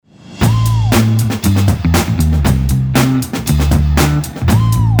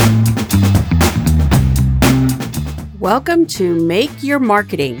Welcome to Make Your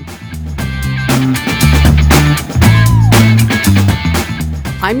Marketing.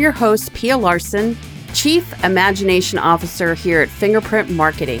 I'm your host, Pia Larson, Chief Imagination Officer here at Fingerprint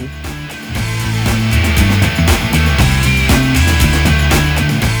Marketing.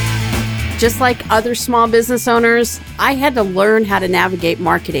 Just like other small business owners, I had to learn how to navigate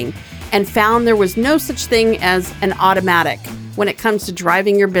marketing and found there was no such thing as an automatic when it comes to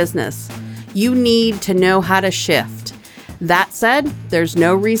driving your business. You need to know how to shift. That said, there's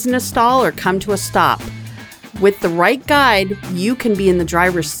no reason to stall or come to a stop. With the right guide, you can be in the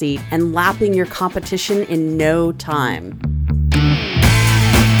driver's seat and lapping your competition in no time.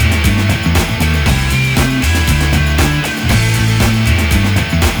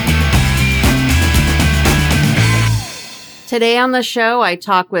 Today on the show, I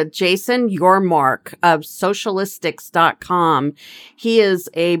talk with Jason Yormark of Socialistics.com. He is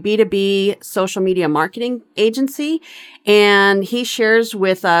a B2B social media marketing agency, and he shares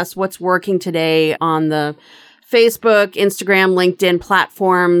with us what's working today on the Facebook, Instagram, LinkedIn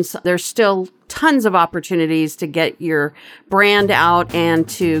platforms. There's still tons of opportunities to get your brand out and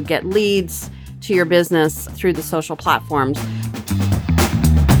to get leads to your business through the social platforms.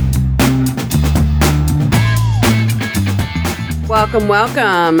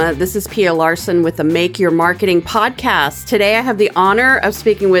 Welcome. This is Pia Larson with the Make Your Marketing podcast. Today I have the honor of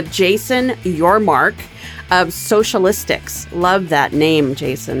speaking with Jason Yormark of Socialistics. Love that name,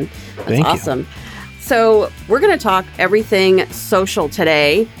 Jason. That's Thank awesome. you. So we're going to talk everything social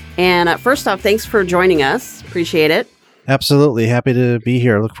today. And first off, thanks for joining us. Appreciate it. Absolutely. Happy to be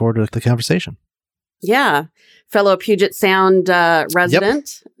here. Look forward to the conversation. Yeah. Fellow Puget Sound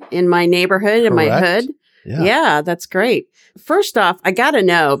resident in my neighborhood, in my hood. Yeah, that's great. First off, I got to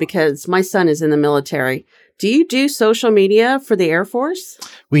know, because my son is in the military, do you do social media for the Air Force?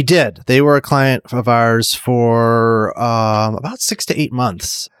 We did. They were a client of ours for about 6 to 8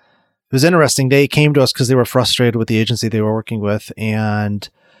 months. It was interesting. They came to us because they were frustrated with the agency they were working with. And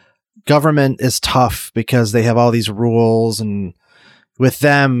government is tough because they have all these rules. And with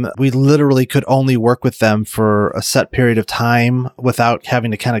them, we literally could only work with them for a set period of time without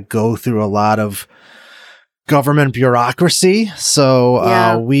having to kind of go through a lot of government bureaucracy.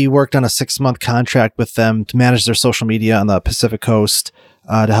 So we worked on a 6-month contract with them to manage their social media on the Pacific Coast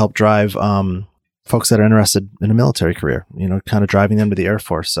to help drive folks that are interested in a military career, kind of driving them to the Air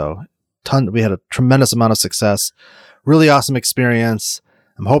Force. So we had a tremendous amount of success, really awesome experience.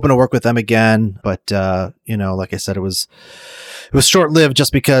 I'm hoping to work with them again, but like I said, it was short-lived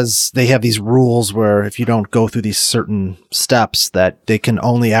just because they have these rules where if you don't go through these certain steps that they can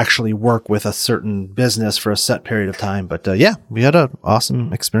only actually work with a certain business for a set period of time. But we had an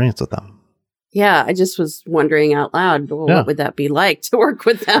awesome experience with them. Yeah, I just was wondering out loud, what would that be like to work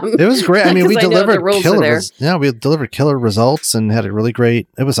with them? It was great. I mean, we delivered killer results and had a really great.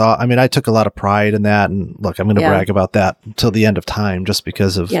 I took a lot of pride in that, and look, I'm going to brag about that until the end of time, just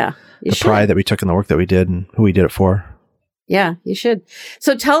because of the pride that we took in the work that we did and who we did it for. Yeah, you should.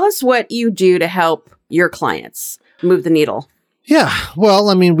 So tell us what you do to help your clients move the needle. Yeah, well, a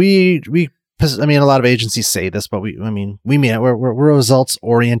lot of agencies say this, but we mean it. We're a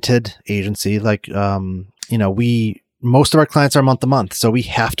results-oriented agency. Like, most of our clients are month to month, so we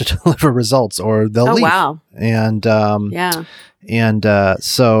have to deliver results or they'll leave. Wow. And,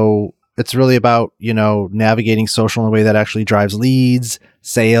 so it's really about, navigating social in a way that actually drives leads,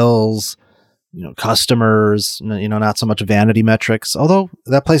 sales, customers, not so much vanity metrics, although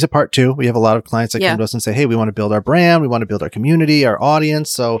that plays a part too. We have a lot of clients that come to us and say, hey, we want to build our brand. We want to build our community, our audience.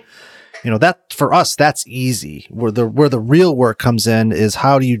 So, that for us, that's easy. Where the real work comes in is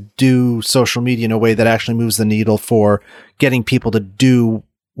how do you do social media in a way that actually moves the needle for getting people to do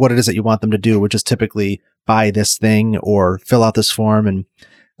what it is that you want them to do, which is typically buy this thing or fill out this form and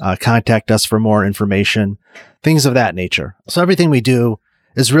contact us for more information, things of that nature. So everything we do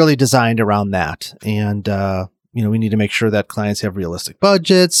is really designed around that. And, we need to make sure that clients have realistic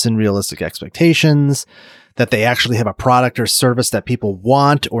budgets and realistic expectations, that they actually have a product or service that people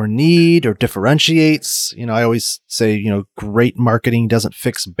want or need or differentiates. I always say, great marketing doesn't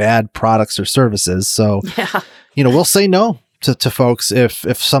fix bad products or services. So, we'll say no to folks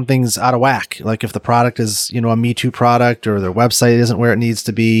if something's out of whack. Like if the product is, a Me Too product or their website isn't where it needs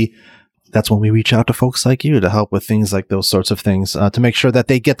to be. That's when we reach out to folks like you to help with things like those sorts of things, to make sure that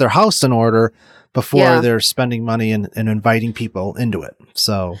they get their house in order before they're spending money and inviting people into it.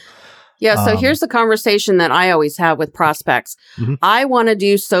 So, so here's the conversation that I always have with prospects. Mm-hmm. I want to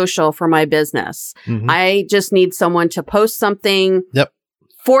do social for my business. Mm-hmm. I just need someone to post something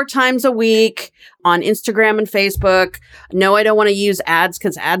 4 times a week on Instagram and Facebook. No, I don't want to use ads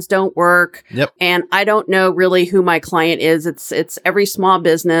because ads don't work. Yep. And I don't know really who my client is. It's every small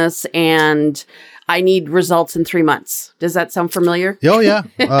business, and I need results in 3 months. Does that sound familiar? Oh yeah.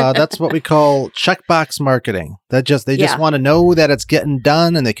 That's what we call checkbox marketing. They just want to know that it's getting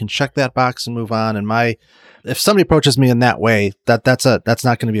done and they can check that box and move on. And if somebody approaches me in that way, that's not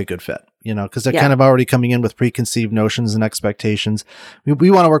going to be a good fit, because they're kind of already coming in with preconceived notions and expectations.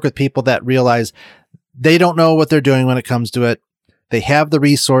 We want to work with people that realize they don't know what they're doing when it comes to it. They have the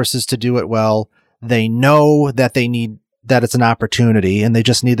resources to do it well. They know that that it's an opportunity, and they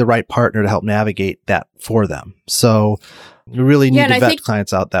just need the right partner to help navigate that for them. So you really need to vet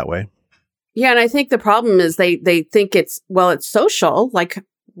clients out that way. Yeah. And I think the problem is they think it's social. Like,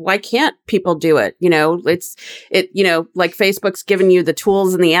 why can't people do it? Like Facebook's giving you the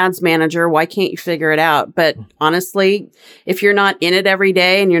tools and the ads manager. Why can't you figure it out? But honestly, if you're not in it every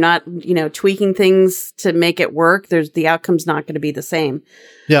day and you're not, tweaking things to make it work, the outcome's not going to be the same.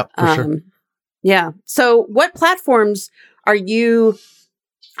 Yeah, for sure. Yeah. So what platforms are you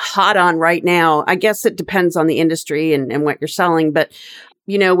hot on right now? I guess it depends on the industry and what you're selling, but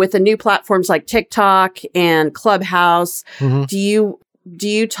with the new platforms like TikTok and Clubhouse, do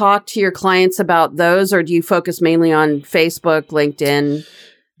you talk to your clients about those, or do you focus mainly on Facebook, LinkedIn,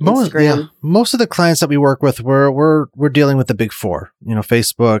 Instagram? Most of the clients that we work with, we're dealing with the big 4.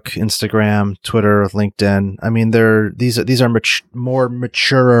 Facebook, Instagram, Twitter, LinkedIn. I mean, these are more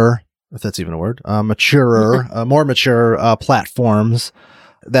mature, if that's even a word, more mature our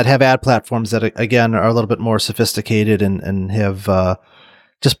that have ad platforms that again are a little bit more sophisticated and have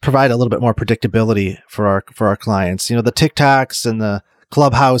just provide a little bit more predictability for our clients. The TikToks and the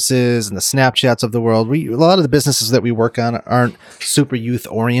Clubhouses and the Snapchats of the world. A lot of the businesses that we work on aren't super youth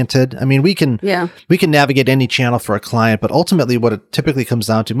oriented. I mean, we can navigate any channel for a client, but ultimately what it typically comes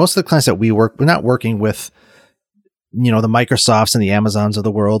down to, most of the clients that we work, we're not working with, the Microsofts and the Amazons of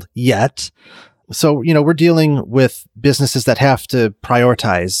the world yet. So, we're dealing with businesses that have to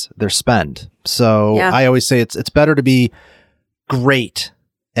prioritize their spend. So I always say it's better to be great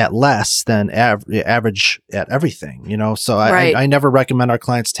at less than average at everything, So I never recommend our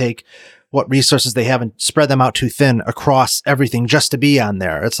clients take what resources they have and spread them out too thin across everything just to be on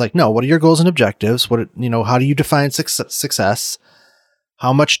there. It's like, no, what are your goals and objectives? How do you define success?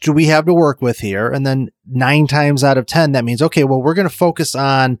 How much do we have to work with here? And then 9 times out of 10, that means, okay, well, we're going to focus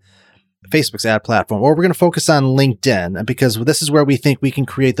on Facebook's ad platform, or we're going to focus on LinkedIn, because this is where we think we can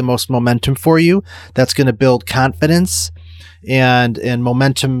create the most momentum for you. That's going to build confidence and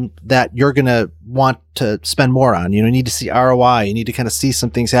momentum that you're going to want to spend more on. You need to see ROI. You need to kind of see some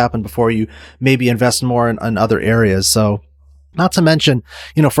things happen before you maybe invest more in other areas. So not to mention,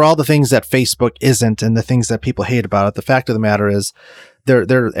 for all the things that Facebook isn't and the things that people hate about it, the fact of the matter is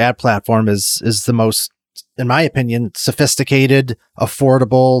their ad platform is the most, in my opinion, sophisticated,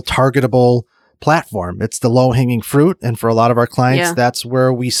 affordable, targetable platform. It's the low-hanging fruit. And for a lot of our clients, that's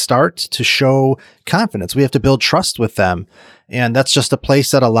where we start to show confidence. We have to build trust with them. And that's just a place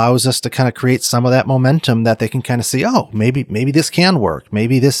that allows us to kind of create some of that momentum that they can kind of see, oh, maybe this can work.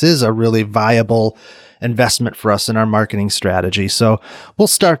 Maybe this is a really viable investment for us in our marketing strategy. So we'll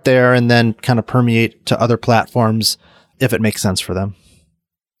start there and then kind of permeate to other platforms if it makes sense for them.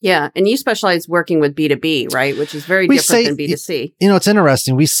 Yeah. And you specialize working with B2B, right? Which is very different than B2C. It's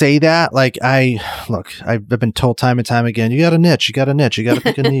interesting. We say that, like, I've been told time and time again, you got a niche, you got to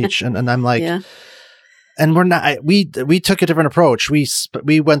pick a niche. And I'm like, and we're not, we took a different approach.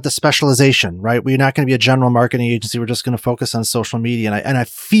 We went the specialization, right? We're not going to be a general marketing agency. We're just going to focus on social media. And I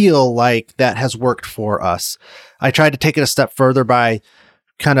feel like that has worked for us. I tried to take it a step further by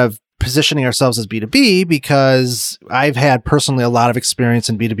kind of positioning ourselves as B2B, because I've had personally a lot of experience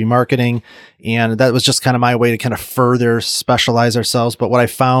in B2B marketing, and that was just kind of my way to kind of further specialize ourselves. But what I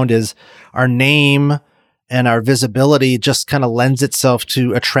found is our name and our visibility just kind of lends itself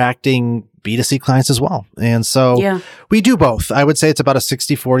to attracting B2C clients as well. And so we do both. I would say it's about a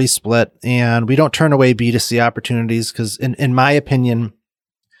 60-40 split, and we don't turn away B2C opportunities because in my opinion,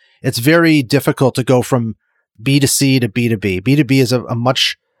 it's very difficult to go from B2C to B2B. B2B is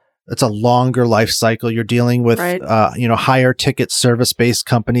it's a longer life cycle. You're dealing with, higher ticket service-based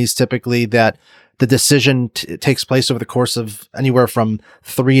companies typically that the decision takes place over the course of anywhere from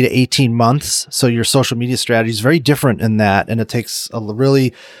 3 to 18 months. So your social media strategy is very different in that. And it takes a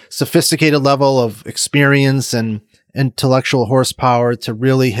really sophisticated level of experience and intellectual horsepower to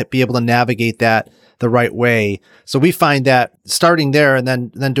really be able to navigate that the right way. So we find that starting there and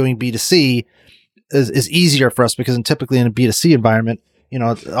then doing B2C is easier for us, because typically in a B2C environment,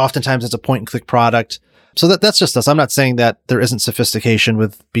 oftentimes it's a point and click product. So that's just us. I'm not saying that there isn't sophistication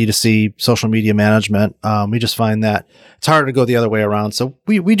with B2C social media management. We just find that it's harder to go the other way around. So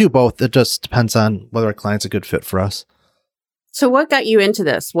we do both. It just depends on whether our client's a good fit for us. So what got you into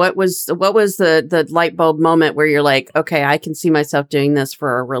this? What was the light bulb moment where you're like, okay, I can see myself doing this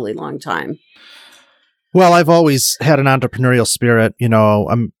for a really long time? Well, I've always had an entrepreneurial spirit.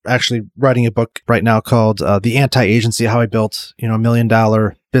 I'm actually writing a book right now called The Anti-Agency, How I Built, $1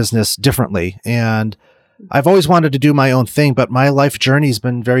 million business differently. And I've always wanted to do my own thing, but my life journey's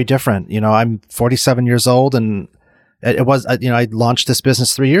been very different. I'm 47 years old, and I launched this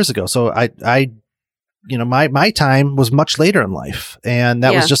business 3 years ago. So my time was much later in life. And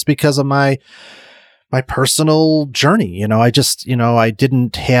that was just because of my personal journey. I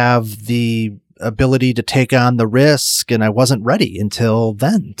didn't have the ability to take on the risk, and I wasn't ready until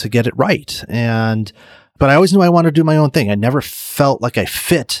then to get it right. But I always knew I wanted to do my own thing. I never felt like I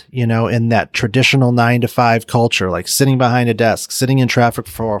fit, in that traditional 9-to-5 culture, like sitting behind a desk, sitting in traffic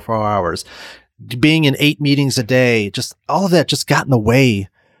for 4 hours, being in 8 meetings a day. Just all of that just got in the way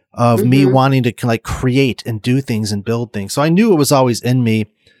of me wanting to create and do things and build things. So I knew it was always in me.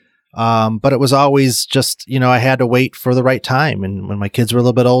 But it was always just, I had to wait for the right time. And when my kids were a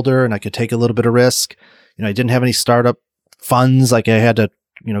little bit older and I could take a little bit of risk, I didn't have any startup funds. Like I had to,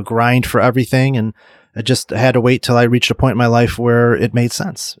 grind for everything. And I just had to wait till I reached a point in my life where it made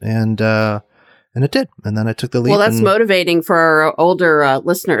sense. And it did. And then I took the leap. Well, that's motivating for our older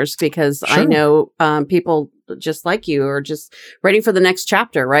listeners, because I know people just like you are just ready for the next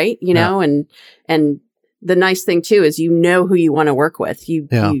chapter, right? And the nice thing too is who you want to work with.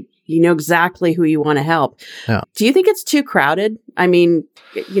 You know exactly who you want to help. Yeah. Do you think it's too crowded? I mean,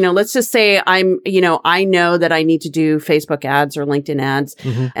 let's just say I know that I need to do Facebook ads or LinkedIn ads,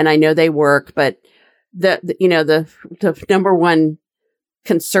 and I know they work, but the number one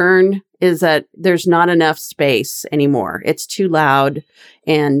concern is that there's not enough space anymore. It's too loud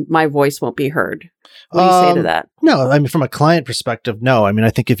and my voice won't be heard. What do you say to that? No, I mean, from a client perspective, no. I mean, I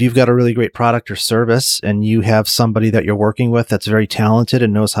think if you've got a really great product or service and you have somebody that you're working with that's very talented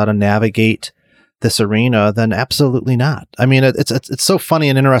and knows how to navigate this arena, then absolutely not. I mean, it's so funny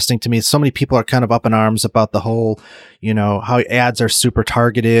and interesting to me. So many people are kind of up in arms about the whole, how ads are super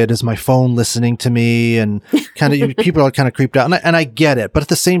targeted. Is my phone listening to me? And kind of people are kind of creeped out. And I get it. But at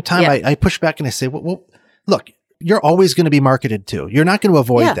the same time, I push back and I say, well, look, you're always going to be marketed to. You're not going to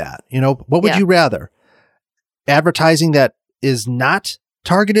avoid that. What would you rather? Advertising that is not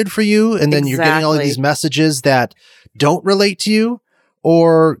targeted for you, and then you're getting all of these messages that don't relate to you,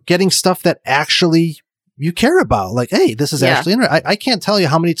 or getting stuff that actually you care about. Like, hey, this is actually interesting. I can't tell you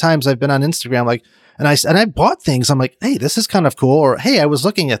how many times I've been on Instagram, and I bought things. I'm like, hey, this is kind of cool. Or, hey, I was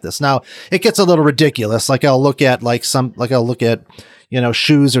looking at this. Now it gets a little ridiculous. Like I'll look at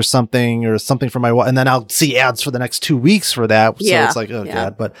shoes or something for my wife, and then I'll see ads for the next 2 weeks for that. So it's like, oh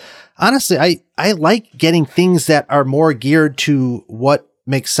God. But honestly, I like getting things that are more geared to what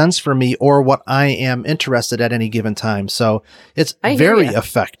makes sense for me or what I am interested at any given time. So it's very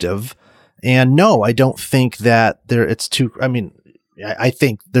effective. And no, I don't think that it's too, I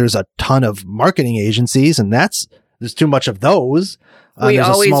think there's a ton of marketing agencies, and there's too much of those. We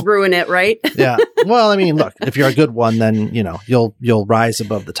always ruin it, right? Yeah. Well, look, if you're a good one, then, you'll rise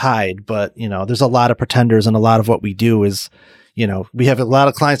above the tide. But, there's a lot of pretenders, and a lot of what we do is, we have a lot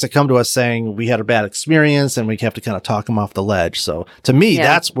of clients that come to us saying we had a bad experience, and we have to kind of talk them off the ledge. So to me,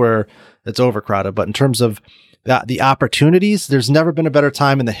 that's where it's overcrowded. But in terms of the opportunities, there's never been a better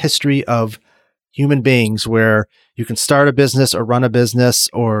time in the history of human beings where you can start a business or run a business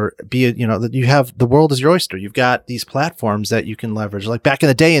or that you have the world is your oyster. You've got these platforms that you can leverage. Like back in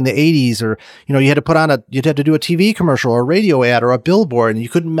the day in the 80s, or, you had to you'd have to do a TV commercial or a radio ad or a billboard, and you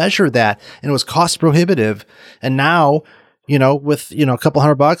couldn't measure that, and it was cost prohibitive. And now, with, a couple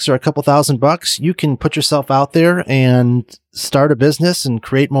 $100 or a couple $1,000, you can put yourself out there and start a business and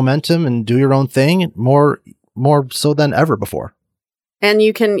create momentum and do your own thing more so than ever before. And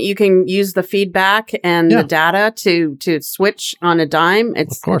you can use the feedback and the data to switch on a dime.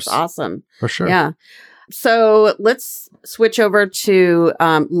 It's awesome. For sure. Yeah. So let's switch over to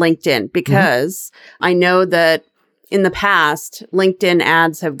LinkedIn, because I know that in the past, LinkedIn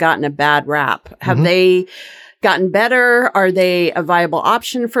ads have gotten a bad rap. Have they gotten better? Are they a viable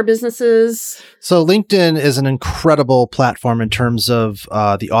option for businesses? So LinkedIn is an incredible platform in terms of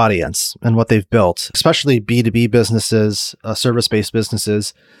the audience and what they've built, especially B2B businesses, service-based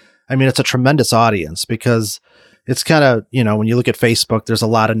businesses. It's a tremendous audience because it's kind of, when you look at Facebook, there's a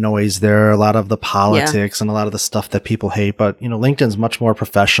lot of noise there, a lot of the politics and a lot of the stuff that people hate. But, LinkedIn's much more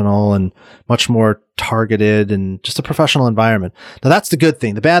professional and much more targeted and just a professional environment. Now, that's the good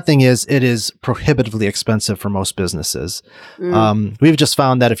thing. The bad thing is it is prohibitively expensive for most businesses. We've just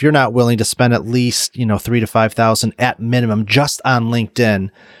found that if you're not willing to spend at least, $3,000 to $5,000 at minimum just on LinkedIn,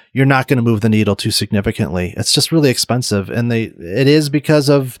 you're not going to move the needle too significantly. It's just really expensive. And it is because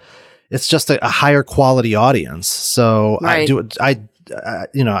of, it's just a higher quality audience. So right.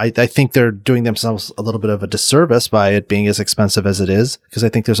 I think they're doing themselves a little bit of a disservice by it being as expensive as it is, because I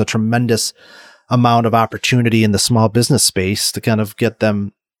think there's a tremendous amount of opportunity in the small business space to kind of get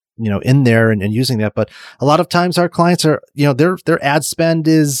them, in there and using that. But a lot of times our clients are, their ad spend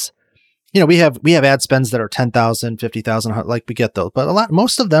is, we have ad spends that are $10,000, $50,000, like we get those, but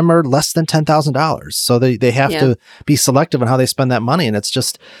most of them are less than $10,000. So they have to be selective on how they spend that money. And it's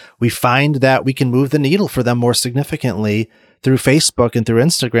just, we find that we can move the needle for them more significantly through Facebook and through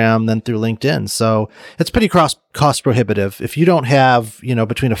Instagram than through LinkedIn. So it's pretty cost prohibitive. If you don't have,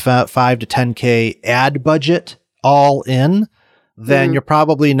 between a 5 to 10K ad budget all in, then you're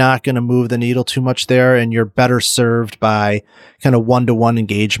probably not going to move the needle too much there, and you're better served by kind of one-to-one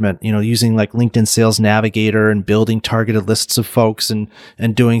engagement, using like LinkedIn Sales Navigator and building targeted lists of folks and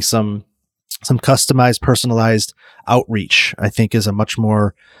doing some customized, personalized outreach, I think is a much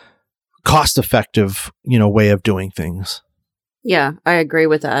more cost-effective, way of doing things. Yeah, I agree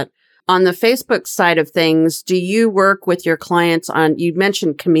with that. On the Facebook side of things, do you work with your clients on, you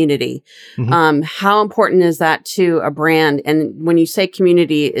mentioned community. How important is that to a brand? And when you say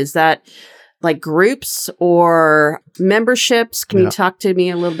community, is that like groups or memberships? Can you talk to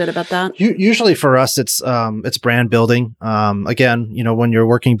me a little bit about that? Usually for us, it's brand building. Again, when you're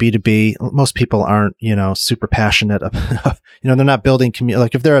working B2B, most people aren't, super passionate. They're not building community.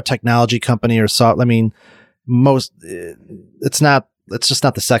 Like if they're a technology company or it's just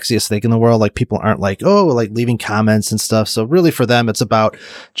not the sexiest thing in the world. Like people aren't like leaving comments and stuff. So really for them, it's about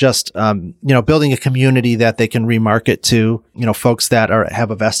just, building a community that they can remarket to, folks that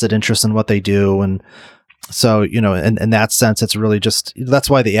have a vested interest in what they do. And so, in that sense, it's really just, that's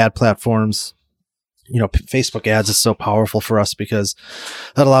why the ad platforms, Facebook ads is so powerful for us, because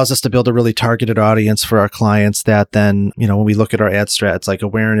that allows us to build a really targeted audience for our clients that then, when we look at our ad strat, it's like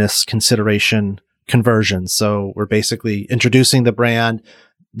awareness, consideration, conversion. So we're basically introducing the brand.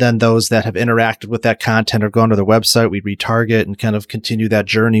 Then those that have interacted with that content or gone to the website, we retarget and kind of continue that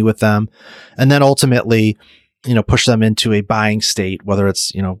journey with them. And then ultimately, push them into a buying state, whether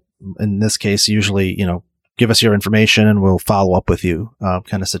it's, in this case, usually, give us your information and we'll follow up with you,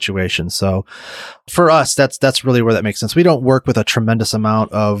 kind of situation. So for us, that's really where that makes sense. We don't work with a tremendous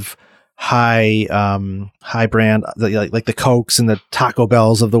amount of high brand, like the Cokes and the Taco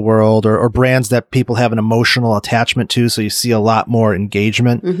Bells of the world, or brands that people have an emotional attachment to. So you see a lot more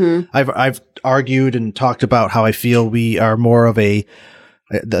engagement. I've argued and talked about how I feel we are more of I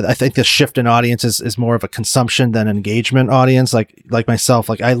think the shift in audience is more of a consumption than an engagement audience. Like myself,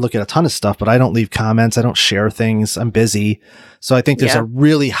 like I look at a ton of stuff, but I don't leave comments. I don't share things. I'm busy. So I think there's a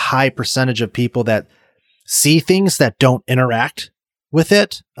really high percentage of people that see things that don't interact with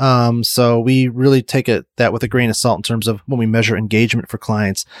it. So we really take that with a grain of salt in terms of when we measure engagement for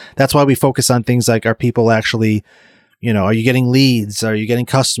clients. That's why we focus on things like, are people actually, are you getting leads? Are you getting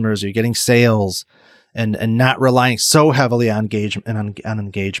customers? Are you getting sales? And not relying so heavily on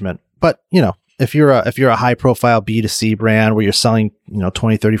engagement. But, if you're a high profile B2C brand where you're selling, $20,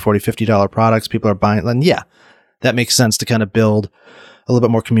 $30, $40, $50 products, people are buying, then that makes sense to kind of build a little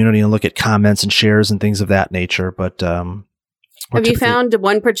bit more community and look at comments and shares and things of that nature. But, have you found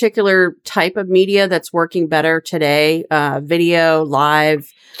one particular type of media that's working better today? Video, live,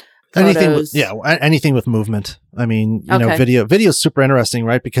 photos? Anything with movement. I mean, Okay. video is super interesting,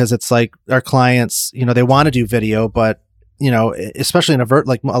 right? Because it's like our clients, they want to do video, but especially in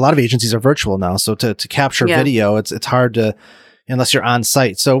like a lot of agencies are virtual now. So to capture video, it's hard to, unless you're on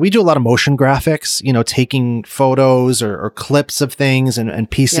site. So we do a lot of motion graphics, taking photos or clips of things and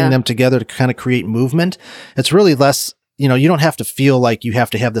piecing them together to kind of create movement. It's really less, you don't have to feel like you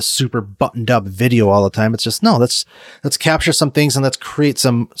have to have this super buttoned up video all the time. It's just, no, let's capture some things and let's create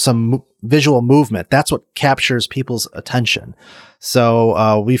some visual movement. That's what captures people's attention.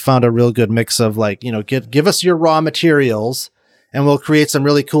 So, we found a real good mix of like, give us your raw materials and we'll create some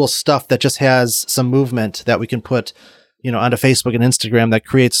really cool stuff that just has some movement that we can put, onto Facebook and Instagram that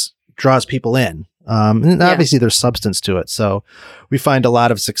draws people in. And obviously there's substance to it. So we find a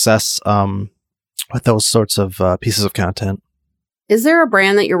lot of success, with those sorts of pieces of content. Is there a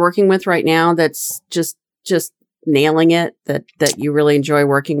brand that you're working with right now that's just nailing it, that you really enjoy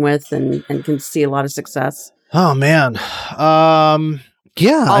working with and can see a lot of success? Oh man.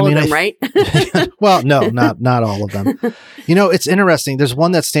 Yeah, All of them, right? well, no, not all of them. It's interesting. There's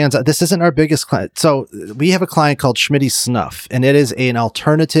one that stands out. This isn't our biggest client. So we have a client called Schmitty's Snuff, and it is an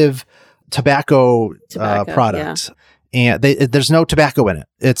alternative tobacco product. Yeah. And there's no tobacco in it.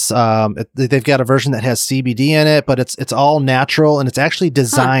 It's they've got a version that has CBD in it, but it's all natural, and it's actually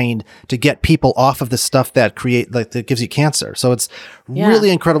designed to get people off of the stuff that gives you cancer. So it's really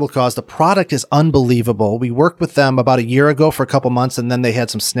incredible cause. The product is unbelievable. We worked with them about a year ago for a couple months, and then they had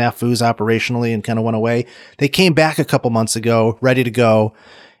some snafus operationally and kind of went away. They came back a couple months ago, ready to go,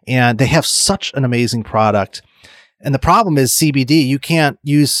 and they have such an amazing product. And the problem is CBD. You can't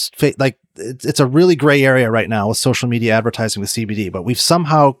use it's a really gray area right now with social media advertising with CBD, but we've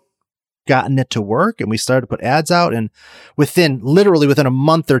somehow gotten it to work, and we started to put ads out, and literally within a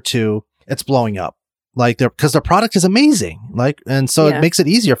month or two, it's blowing up. Because their product is amazing. It makes it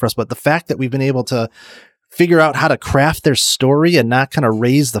easier for us. But the fact that we've been able to figure out how to craft their story and not kind of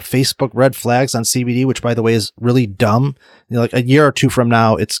raise the Facebook red flags on CBD, which by the way is really dumb. Like a year or two from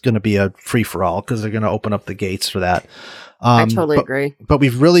now, it's going to be a free for all because they're going to open up the gates for that. I totally agree. But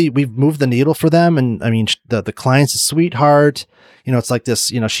we've moved the needle for them. And I mean, the client's a sweetheart. It's like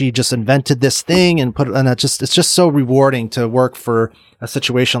this, she just invented this thing and it's just so rewarding to work for a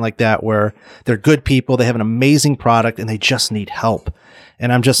situation like that where they're good people. They have an amazing product and they just need help.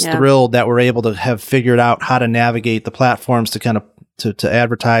 And I'm just thrilled that we're able to have figured out how to navigate the platforms to kind of to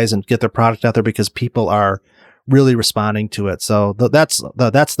advertise and get their product out there because people are really responding to it. So that's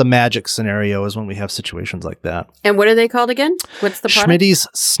the magic scenario is when we have situations like that. And what are they called again? What's the product? Schmitty's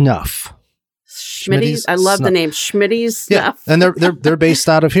Snuff. Schmitty's. I love the name Schmitty's Snuff. Yeah, and they're based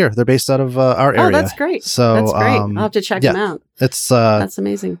out of here. They're based out of our area. Oh, that's great. So that's great. I'll have to check them out. That's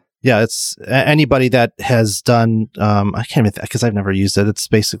amazing. Yeah, it's anybody that has done. I can't even because I've never used it. It's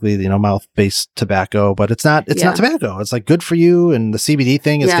basically mouth-based tobacco, but it's not tobacco. It's like good for you, and the CBD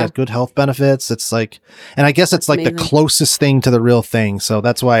thing has got good health benefits. It's like, and I guess it's like amazing. The closest thing to the real thing. So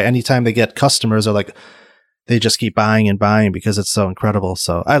that's why anytime they get customers, are like they just keep buying and buying because it's so incredible.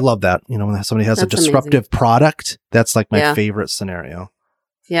 So I love that. When somebody has a disruptive product, that's like my favorite scenario.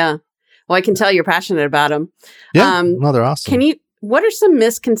 Yeah. Well, I can tell you're passionate about them. Yeah. No, they're awesome. What are some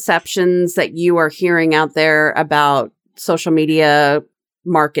misconceptions that you are hearing out there about social media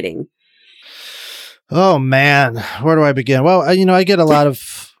marketing? Oh man, where do I begin? Well,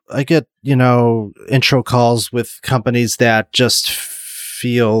 I get intro calls with companies that just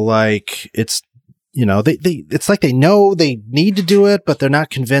feel like it's, it's like they know they need to do it, but they're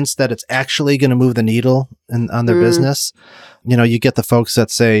not convinced that it's actually going to move the needle on their business. You get the folks that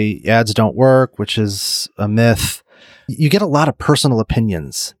say ads don't work, which is a myth. You get a lot of personal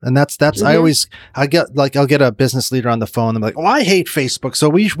opinions, and that's I'll get a business leader on the phone. I'm like, "Oh, I hate Facebook, so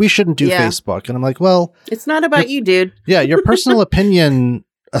we shouldn't do Facebook." And I'm like, "Well, it's not about you, dude." Yeah, your personal opinion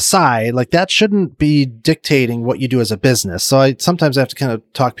aside, like that shouldn't be dictating what you do as a business. So I sometimes have to kind of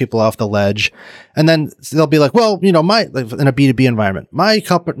talk people off the ledge, and then they'll be like, "Well, in a B2B environment,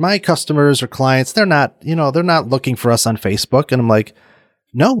 my customers or clients, they're not looking for us on Facebook." And I'm like,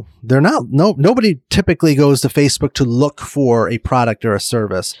 no, they're not. No, nobody typically goes to Facebook to look for a product or a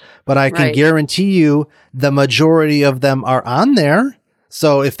service, but I can guarantee you the majority of them are on there.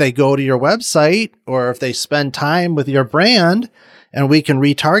 So if they go to your website or if they spend time with your brand and we can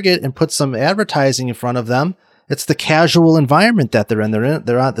retarget and put some advertising in front of them, it's the casual environment that they're in.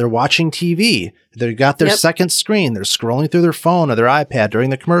 They're watching TV. They've got their second screen. They're scrolling through their phone or their iPad during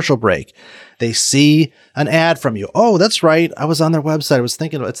the commercial break. They see an ad from you. Oh, that's right. I was on their website. I was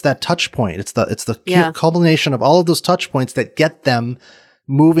thinking it's that touch point. It's the culmination of all of those touch points that get them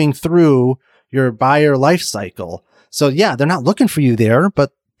moving through your buyer life cycle. So yeah, they're not looking for you there,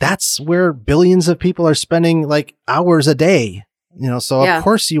 but that's where billions of people are spending like hours a day. So of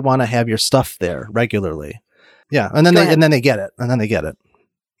course you want to have your stuff there regularly. Yeah. And then they get it.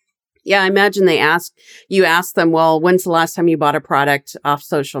 Yeah. I imagine you ask them, well, when's the last time you bought a product off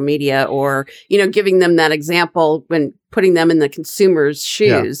social media, or, giving them that example when putting them in the consumer's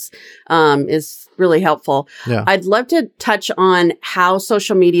shoes, is really helpful. Yeah. I'd love to touch on how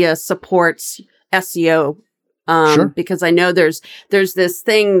social media supports SEO. Because I know there's this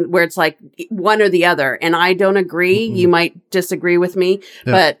thing where it's like one or the other, and I don't agree. Mm-hmm. You might disagree with me,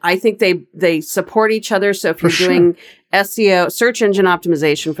 but I think they support each other. So if you're doing SEO, search engine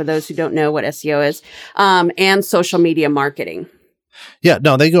optimization, for those who don't know what SEO is, and social media marketing. Yeah,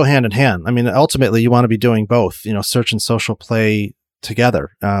 no, they go hand in hand. I mean, ultimately you want to be doing both, search and social play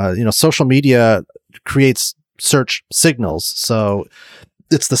together. Social media creates search signals. So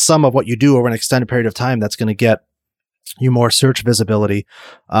it's the sum of what you do over an extended period of time that's going to get you more search visibility.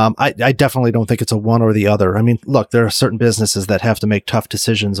 I definitely don't think it's a one or the other. I mean, look, there are certain businesses that have to make tough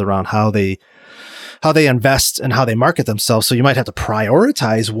decisions around how they invest and how they market themselves. So you might have to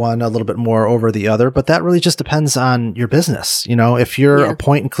prioritize one a little bit more over the other, but that really just depends on your business. You know, if you're a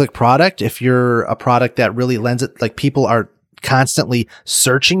point and click product, if you're a product that really lends it, like people are constantly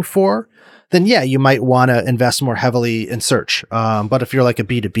searching for, then yeah, you might want to invest more heavily in search. But if you're like a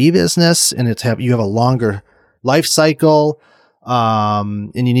B2B business and you have a longer life cycle,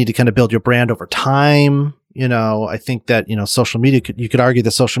 and you need to kind of build your brand over time, you know, I think that, you know, social media, you could argue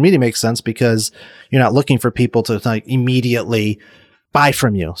that social media makes sense because you're not looking for people to like immediately buy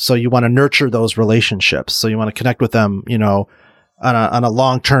from you. So you want to nurture those relationships. So you want to connect with them, you know, on a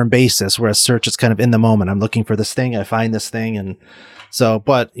long-term basis, whereas search is kind of in the moment. I'm looking for this thing. I find this thing. And so,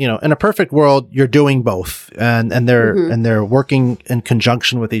 but you know, in a perfect world, you're doing both and they're working in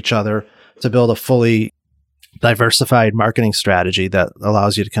conjunction with each other to build a fully diversified marketing strategy that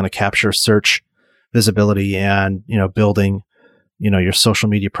allows you to kind of capture search visibility and, you know, building, you know, your social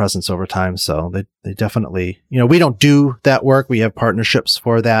media presence over time. So they definitely, you know, we don't do that work. We have partnerships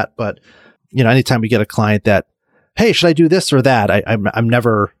for that, but you know, anytime we get a client that, hey, should I do this or that? I'm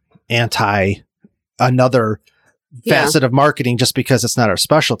never anti another facet of marketing just because it's not our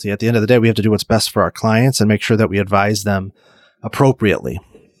specialty. At the end of the day, we have to do what's best for our clients and make sure that we advise them appropriately.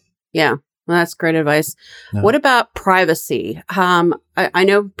 Yeah. Well, that's great advice. Yeah. What about privacy? I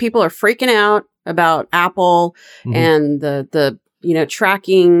know people are freaking out about Apple and the you know,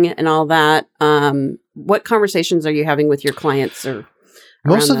 tracking and all that. What conversations are you having with your clients or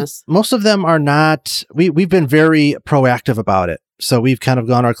most of them are not. We've been very proactive about it. So we've kind of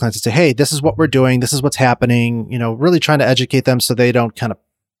gone to our clients and say, hey, this is what we're doing. This is what's happening. You know, really trying to educate them so they don't kind of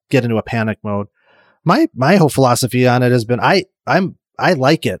get into a panic mode. My whole philosophy on it has been I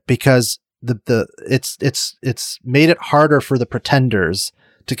like it because it's made it harder for the pretenders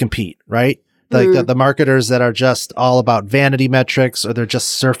to compete, right? Like the marketers that are just all about vanity metrics, or they're just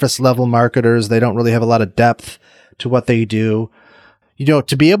surface level marketers. They don't really have a lot of depth to what they do. You know,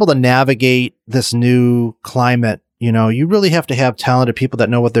 to be able to navigate this new climate, you know, you really have to have talented people that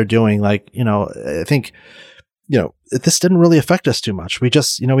know what they're doing. Like, you know, I think, you know, this didn't really affect us too much. We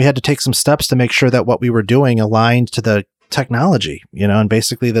just, you know, we had to take some steps to make sure that what we were doing aligned to the technology, you know, and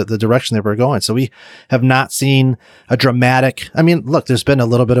basically the direction that we're going. So we have not seen a dramatic, I mean, look, there's been a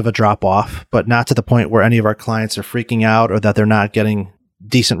little bit of a drop off, but not to the point where any of our clients are freaking out or that they're not getting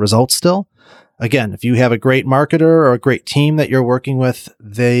decent results still. Again, if you have a great marketer or a great team that you're working with,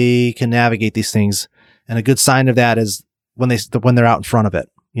 they can navigate these things. And a good sign of that is when they're out in front of it,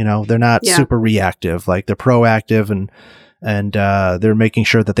 you know, they're not super reactive, like they're proactive and they're making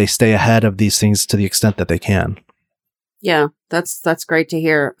sure that they stay ahead of these things to the extent that they can. Yeah, that's great to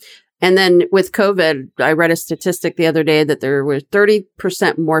hear. And then with COVID, I read a statistic the other day that there were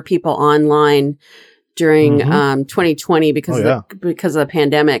 30% more people online during 2020 because of the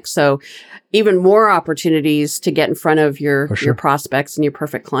pandemic. So even more opportunities to get in front of your prospects and your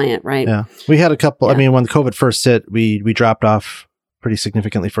perfect client, right? Yeah. We had a couple, I mean, when COVID first hit, we dropped off pretty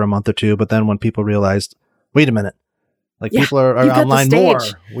significantly for a month or two, but then when people realized, wait a minute, like people are online more,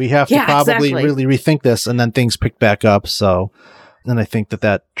 we have to probably really rethink this, and then things picked back up. So then I think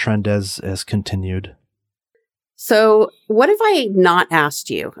that trend has continued. So what have I not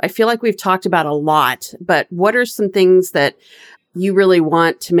asked you? I feel like we've talked about a lot, but what are some things that you really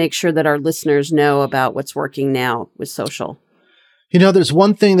want to make sure that our listeners know about what's working now with social? You know, there's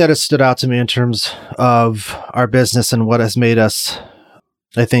one thing that has stood out to me in terms of our business and what has made us,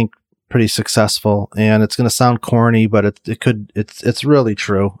 I think, pretty successful. And it's going to sound corny, but it's really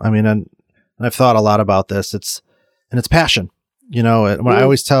true. I mean, and I've thought a lot about this. It's passion. You know, when I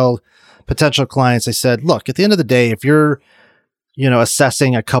always tell potential clients, I said, look, at the end of the day, if you're, you know,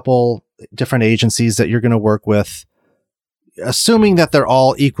 assessing a couple different agencies that you're going to work with, assuming that they're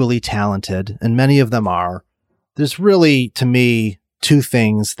all equally talented, and many of them are, there's really, to me, two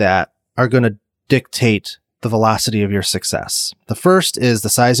things that are going to dictate the velocity of your success. The first is the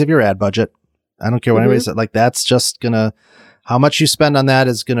size of your ad budget. I don't care what anybody said, like that's just gonna, how much you spend on that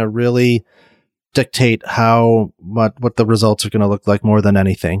is gonna really dictate what the results are gonna look like more than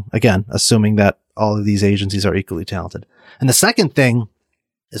anything. Again, assuming that all of these agencies are equally talented. And the second thing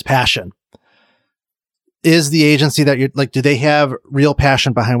is passion. Is the agency that you're like, do they have real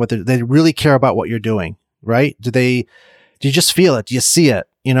passion behind what they really care about what you're doing, right? Do you just feel it? Do you see it?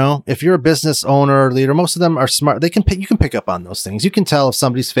 You know, if you're a business owner or leader, most of them are smart. You can pick up on those things. You can tell if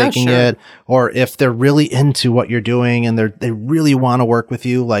somebody's faking it or if they're really into what you're doing and they really want to work with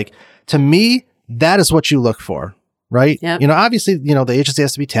you. Like, to me, that is what you look for, right? Yep. You know, obviously, you know, the agency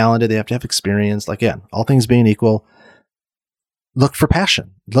has to be talented. They have to have experience. Like, yeah, all things being equal, look for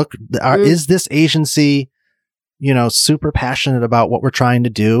passion. Is this agency, super passionate about what we're trying to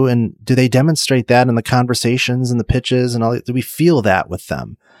do? And do they demonstrate that in the conversations and the pitches and all? Do we feel that with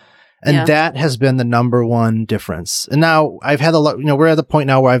them? And that has been the number one difference. And now I've had we're at the point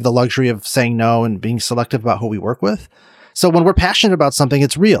now where I have the luxury of saying no and being selective about who we work with. So when we're passionate about something,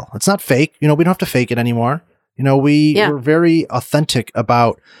 it's real. It's not fake. We don't have to fake it anymore. We're very authentic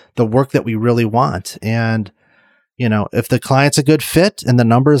about the work that we really want. And, if the client's a good fit and the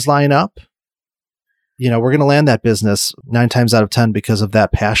numbers line up, we're going to land that business 9 times out of 10 because of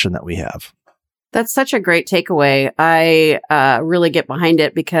that passion that we have. That's such a great takeaway. I really get behind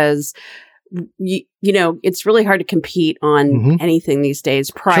it because, it's really hard to compete on anything these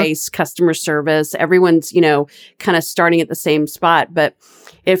days. Price, customer service, everyone's, kind of starting at the same spot. But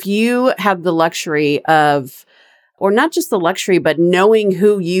if you have the luxury of, or not just the luxury, but knowing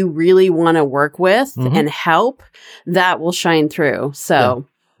who you really want to work with and help, that will shine through. So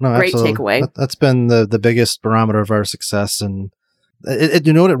great takeaway. That's been the biggest barometer of our success. And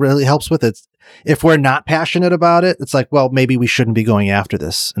what it really helps with it? If we're not passionate about it, it's like, well, maybe we shouldn't be going after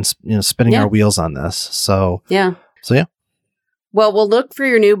this and spinning our wheels on this. So yeah. Well, we'll look for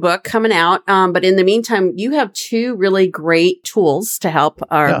your new book coming out. But in the meantime, you have 2 really great tools to help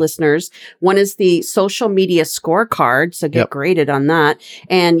our listeners. One is the social media scorecard. So get graded on that.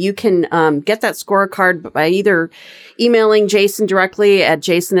 And you can get that scorecard by either emailing Jason directly at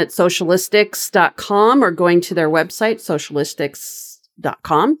jason@socialistics.com or going to their website, socialistics.com.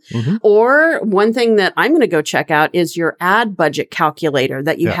 Or one thing that I'm going to go check out is your ad budget calculator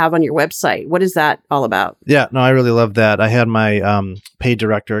that you have on your website. What is that all about? Yeah, no, I really love that. I had my paid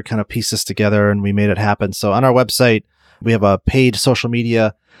director kind of piece this together and we made it happen. So on our website, we have a paid social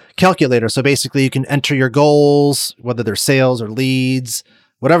media calculator. So basically you can enter your goals, whether they're sales or leads,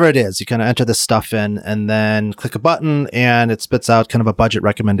 whatever it is, you kind of enter this stuff in and then click a button and it spits out kind of a budget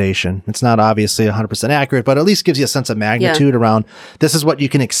recommendation. It's not obviously 100% accurate, but at least gives you a sense of magnitude around this is what you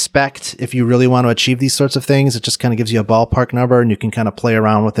can expect if you really want to achieve these sorts of things. It just kind of gives you a ballpark number and you can kind of play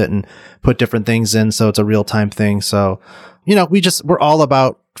around with it and put different things in. So it's a real time thing. So, we're all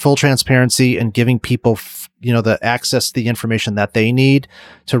about full transparency and giving people, the access to the information that they need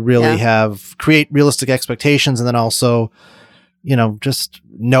to really create realistic expectations. And then also, just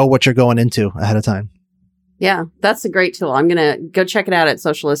know what you're going into ahead of time. Yeah, that's a great tool. I'm going to go check it out at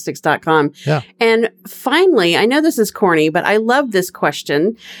socialistics.com. Yeah. And finally, I know this is corny, but I love this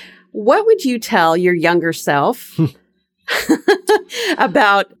question. What would you tell your younger self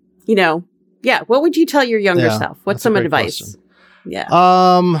about, what would you tell your younger self? What's some advice? Question. Yeah.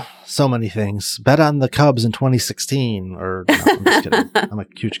 So many things. Bet on the Cubs in 2016 or no, I'm just kidding. I'm a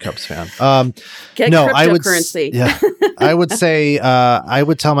huge Cubs fan. Get cryptocurrency. I would say, I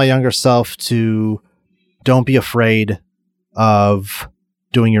would tell my younger self to don't be afraid of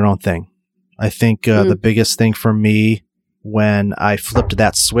doing your own thing. I think, the biggest thing for me when I flipped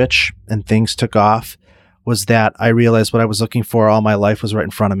that switch and things took off was that I realized what I was looking for all my life was right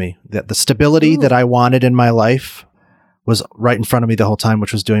in front of me. That the stability that I wanted in my life was right in front of me the whole time,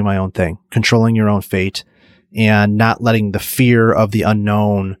 which was doing my own thing, controlling your own fate and not letting the fear of the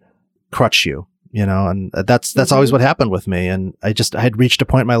unknown crutch you, and that's always what happened with me. And I had reached a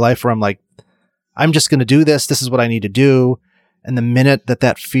point in my life where I'm like, I'm just going to do this. This is what I need to do. And the minute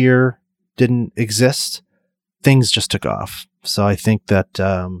that fear didn't exist, things just took off. So I think that,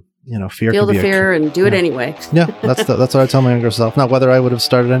 fear feel the fear and do it anyway. Yeah. That's what I tell my younger self. Now, whether I would have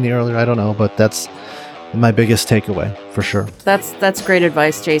started any earlier, I don't know, but that's my biggest takeaway for sure. That's great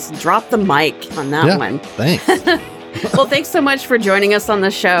advice, Jason. Drop the mic on that one. Thanks. Well, thanks so much for joining us on the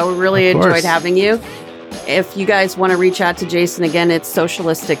show. Really enjoyed having you. If you guys want to reach out to Jason again, it's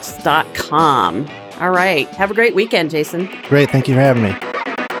socialistics.com. All right. Have a great weekend, Jason. Great. Thank you for having me.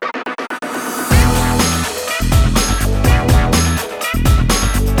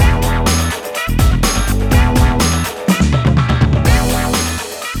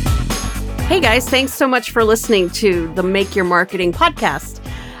 Hey guys, thanks so much for listening to the Make Your Marketing podcast.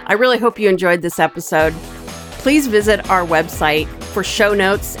 I really hope you enjoyed this episode. Please visit our website for show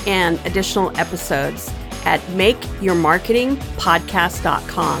notes and additional episodes at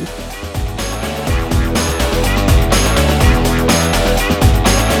makeyourmarketingpodcast.com.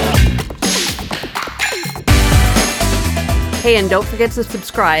 Hey, and don't forget to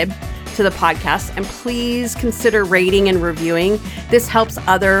subscribe to the podcast, and please consider rating and reviewing. This helps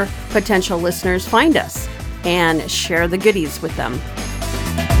other potential listeners find us and share the goodies with them.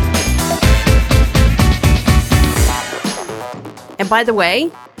 And by the way,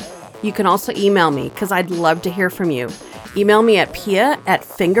 you can also email me because I'd love to hear from you. Email me at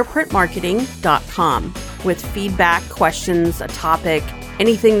pia@fingerprintmarketing.com. with feedback, questions, a topic,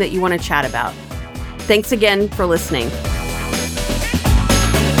 anything that you want to chat about. Thanks again for listening.